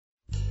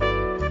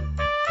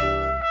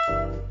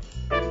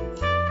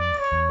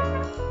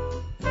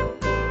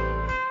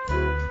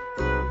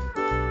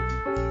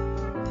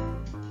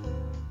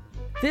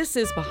This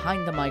is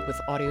Behind the Mic with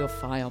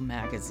AudioFile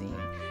Magazine.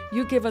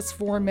 You give us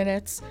 4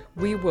 minutes,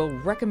 we will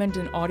recommend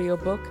an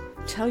audiobook,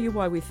 tell you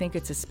why we think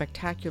it's a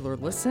spectacular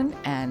listen,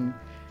 and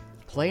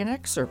play an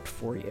excerpt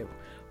for you.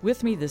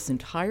 With me this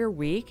entire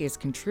week is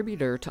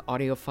contributor to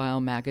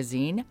AudioFile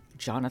Magazine,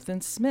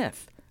 Jonathan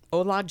Smith.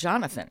 Hola,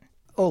 Jonathan.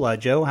 Hola,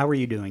 Joe. How are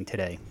you doing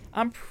today?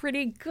 I'm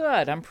pretty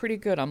good.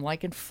 I'm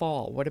liking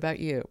fall. What about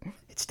you?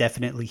 It's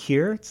definitely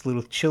here. It's a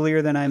little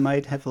chillier than I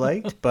might have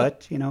liked,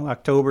 but,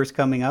 October's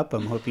coming up.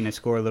 I'm hoping to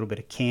score a little bit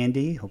of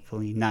candy,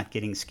 hopefully not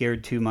getting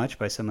scared too much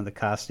by some of the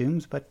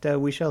costumes, but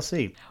we shall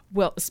see.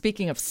 Well,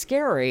 speaking of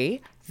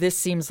scary, this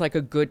seems like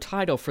a good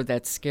title for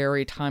that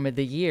scary time of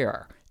the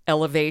year.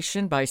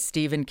 Elevation by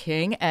Stephen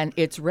King, and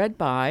it's read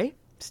by...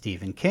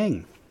 Stephen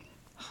King.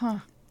 Huh.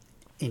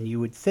 And you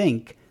would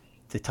think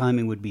the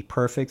timing would be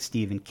perfect.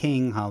 Stephen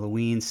King,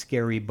 Halloween,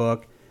 scary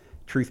book.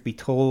 Truth be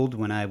told,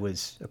 when I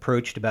was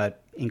approached about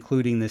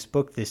including this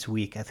book this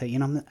week, I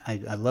thought,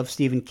 I love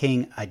Stephen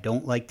King. I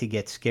don't like to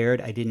get scared.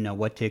 I didn't know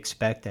what to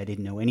expect. I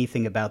didn't know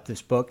anything about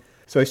this book.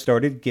 So I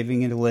started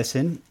giving it a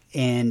listen,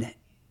 and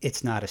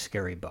it's not a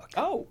scary book.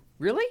 Oh,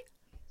 really?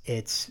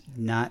 It's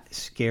not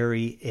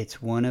scary.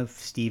 It's one of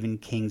Stephen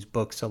King's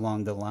books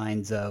along the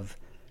lines of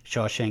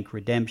Shawshank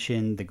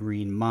Redemption, The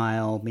Green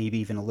Mile, maybe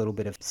even a little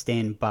bit of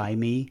Stand By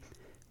Me,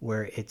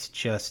 where it's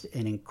just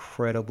an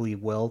incredibly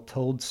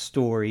well-told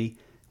story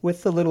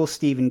with a little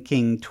Stephen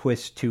King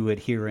twist to it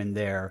here and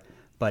there.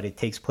 But it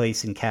takes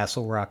place in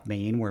Castle Rock,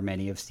 Maine, where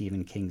many of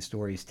Stephen King's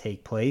stories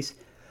take place.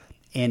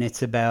 And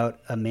it's about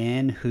a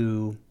man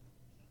who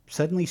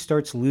suddenly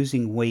starts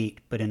losing weight,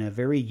 but in a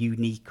very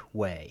unique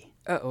way.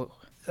 Uh-oh.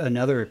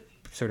 Another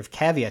sort of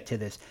caveat to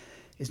this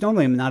is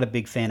normally I'm not a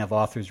big fan of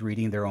authors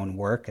reading their own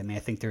work. I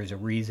think there's a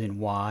reason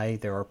why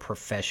there are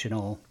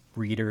professional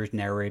readers,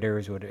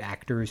 narrators, or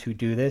actors who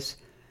do this.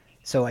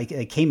 So I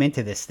came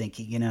into this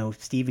thinking,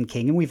 Stephen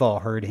King, and we've all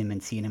heard him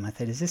and seen him. I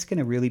thought, is this going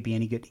to really be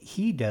any good?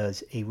 He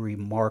does a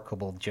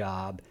remarkable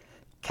job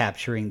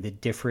capturing the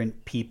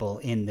different people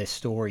in this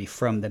story,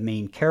 from the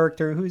main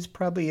character, who's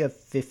probably a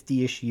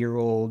 50-ish year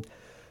old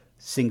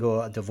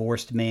single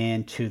divorced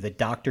man, to the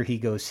doctor he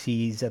goes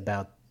sees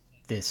about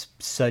this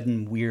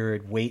sudden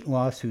weird weight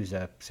loss, who's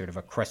a sort of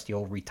a crusty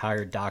old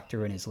retired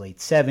doctor in his late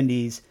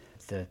 70s.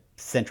 The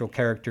central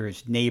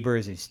character's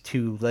neighbors is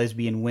 2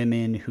 lesbian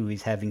women who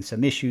he's having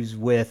some issues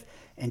with.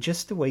 And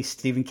just the way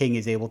Stephen King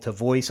is able to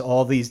voice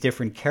all these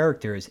different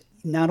characters,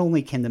 not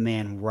only can the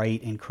man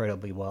write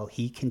incredibly well,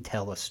 he can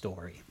tell a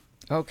story.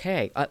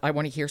 Okay, I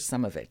want to hear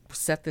some of it.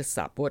 Set this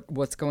up.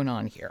 What's going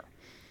on here?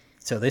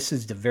 So this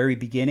is the very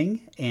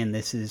beginning, and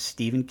this is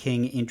Stephen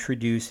King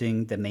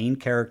introducing the main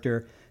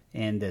character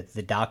and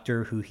the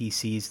doctor who he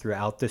sees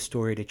throughout the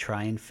story to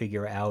try and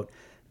figure out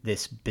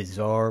this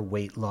bizarre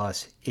weight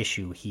loss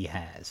issue he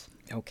has.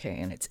 Okay,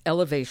 and it's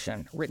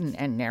Elevation, written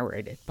and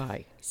narrated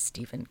by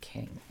Stephen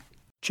King.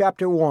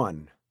 Chapter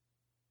 1.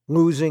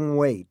 Losing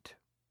Weight.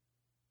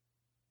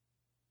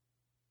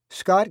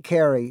 Scott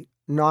Carey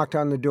knocked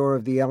on the door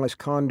of the Ellis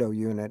condo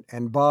unit,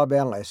 and Bob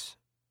Ellis,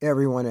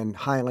 everyone in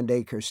Highland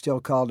Acres still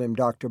called him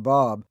Dr.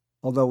 Bob,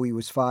 although he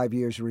was 5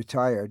 years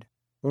retired,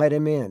 let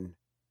him in.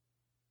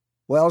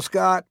 "Well,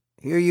 Scott,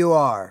 here you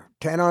are,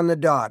 10 on the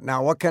dot.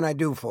 Now what can I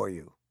do for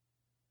you?"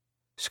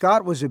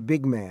 Scott was a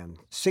big man,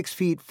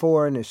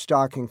 6'4" in his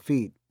stocking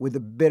feet, with a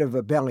bit of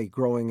a belly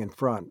growing in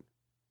front.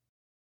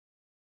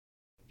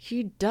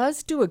 He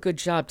does do a good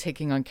job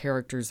taking on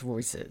characters'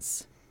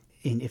 voices.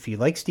 And if you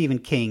like Stephen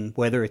King,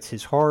 whether it's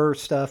his horror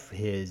stuff,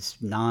 his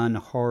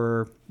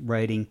non-horror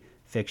writing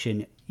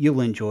fiction,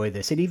 you'll enjoy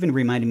this. It even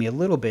reminded me a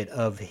little bit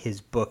of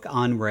his book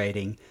on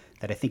writing,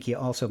 that I think he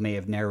also may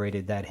have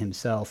narrated that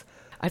himself.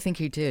 I think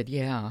he did,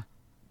 yeah.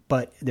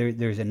 But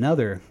there's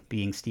another,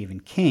 being Stephen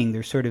King,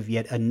 there's sort of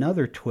yet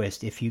another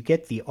twist. If you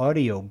get the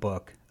audio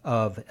book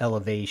of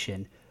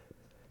Elevation,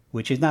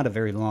 which is not a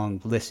very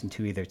long listen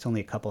to either, it's only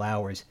a couple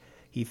hours,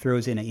 he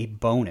throws in a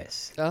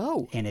bonus.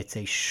 Oh. And it's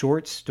a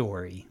short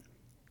story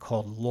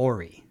called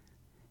Laurie,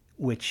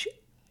 which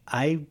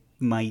I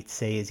might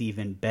say is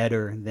even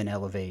better than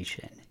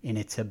Elevation. And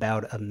it's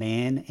about a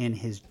man and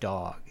his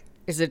dog.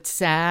 Is it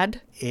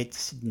sad?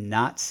 It's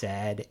not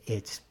sad.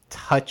 It's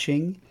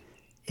touching.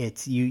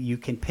 It's you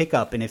can pick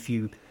up, and if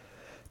you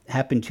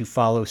happen to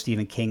follow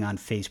Stephen King on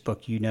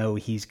Facebook,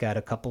 he's got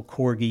a couple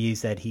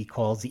corgis that he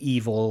calls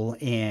evil,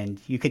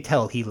 and you could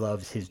tell he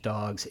loves his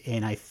dogs.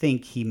 And I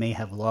think he may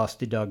have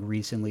lost a dog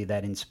recently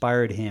that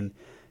inspired him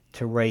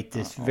to write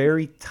this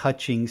very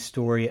touching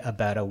story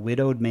about a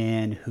widowed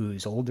man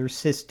whose older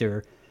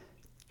sister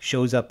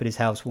shows up at his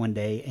house one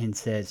day and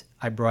says,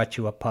 "I brought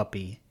you a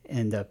puppy."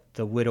 And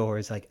the widower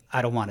is like,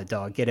 "I don't want a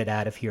dog, get it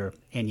out of here."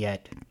 And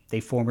yet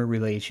they form a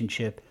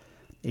relationship.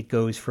 It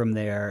goes from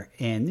there.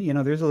 And,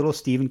 there's a little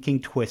Stephen King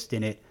twist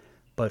in it.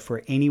 But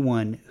for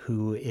anyone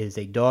who is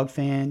a dog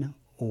fan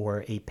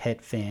or a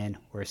pet fan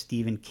or a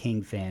Stephen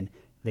King fan,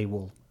 they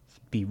will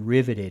be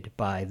riveted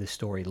by the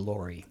story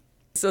Laurie.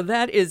 So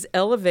that is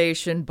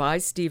Elevation by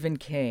Stephen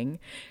King,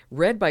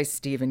 read by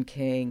Stephen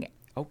King.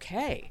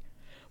 Okay.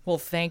 Well,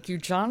 thank you,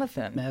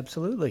 Jonathan.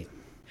 Absolutely.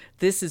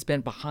 This has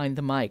been Behind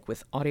the Mic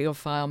with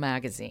AudioFile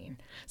Magazine.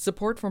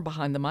 Support from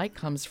Behind the Mic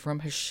comes from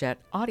Hachette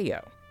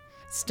Audio.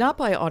 Stop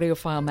by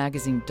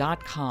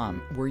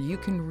audiofilemagazine.com, where you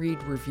can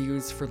read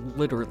reviews for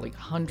literally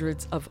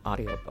hundreds of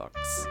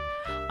audiobooks.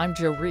 I'm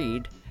Jo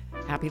Reed.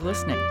 Happy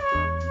listening.